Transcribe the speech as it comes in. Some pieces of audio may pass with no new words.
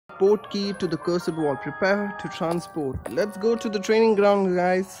Portkey to the cursed wall. Prepare to transport. Let's go to the training ground,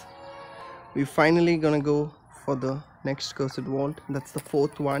 guys. We're finally gonna go for the next cursed wall. That's the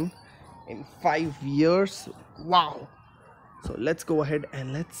 4th one in 5 years. Wow. So let's go ahead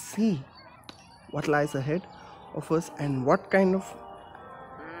and let's see what lies ahead of us and what kind of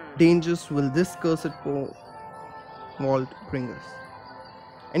dangers will this cursed vault bring us.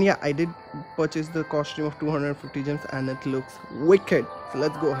 And yeah, I did purchase the costume of 250 gems and it looks wicked. So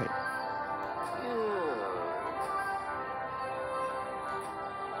let's go ahead.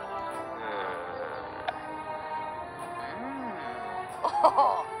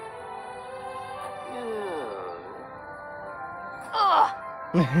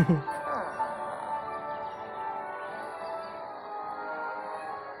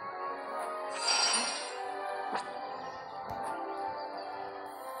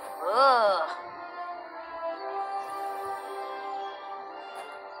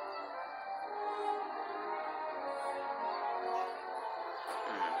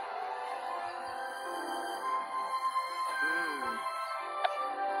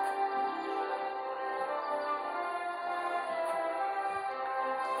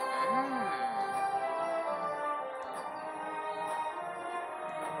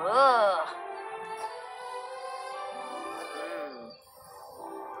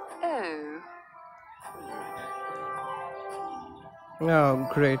 Oh,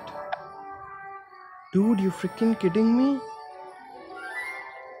 great. Dude, you freaking kidding me?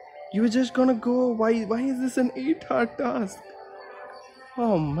 You were just gonna go. Why is this an 8-hour task?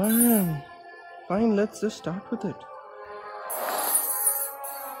 Oh man. Fine, let's just start with it.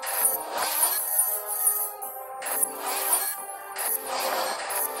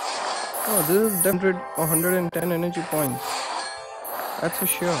 Oh, this is 110 energy points. That's for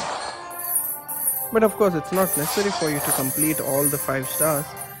sure. But of course, it's not necessary for you to complete all the 5 stars.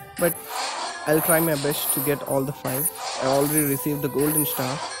 But I'll try my best to get all the 5. I already received the golden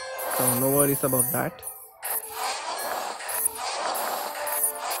star, so no worries about that.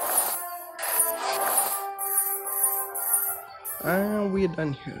 And we're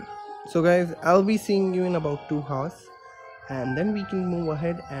done here. So guys, I'll be seeing you in about 2 hours. And then we can move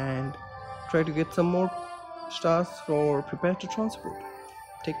ahead and try to get some more stars for Prepare to Transport.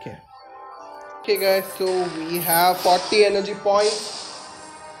 Take care. Okay guys, so we have 40 energy points.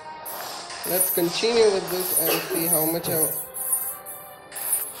 Let's continue with this and see how much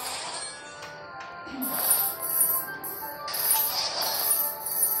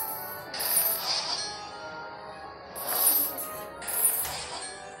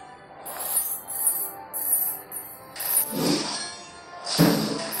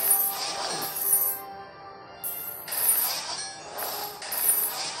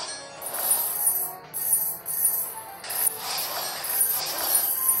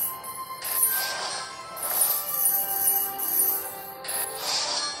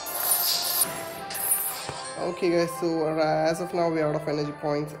Okay guys, so as of now we are out of energy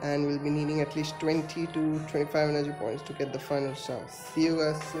points and we'll be needing at least 20 to 25 energy points to get the final stars. See you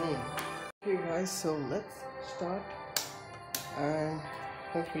guys soon. Okay guys, so let's start and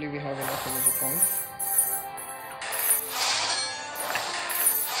hopefully we have enough energy points.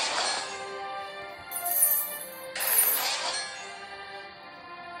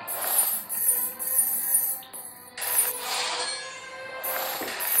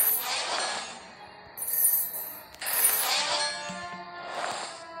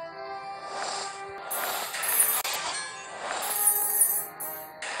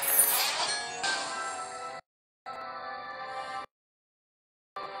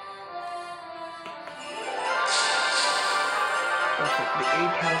 Perfect. The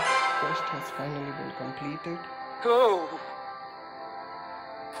 8th quest has finally been completed. Oh.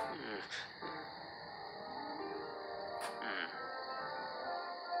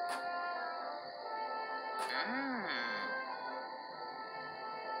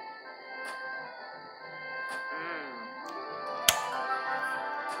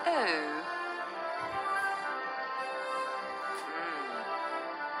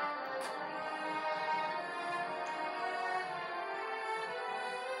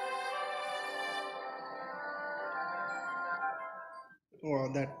 Wow,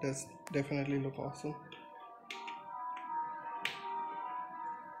 that does definitely look awesome.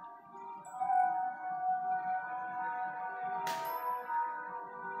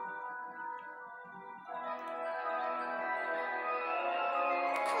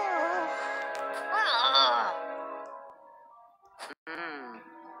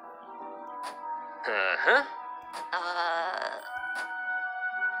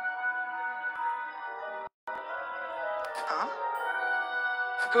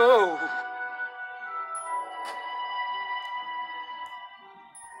 Oh.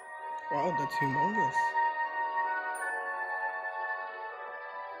 Wow, that's humongous.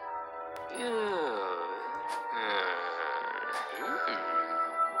 Ugh.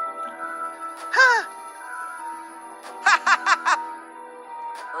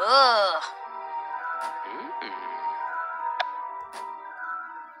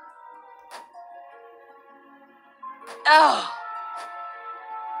 Oh.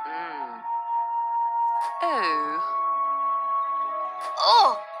 Oh.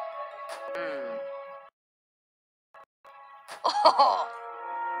 Oh. Oh.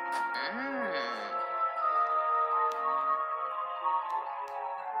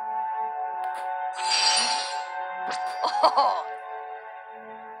 Oh.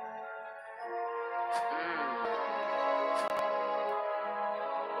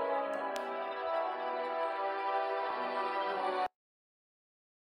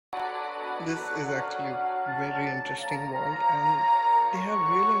 This is actually a very interesting world, and they have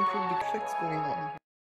really improved the effects going on.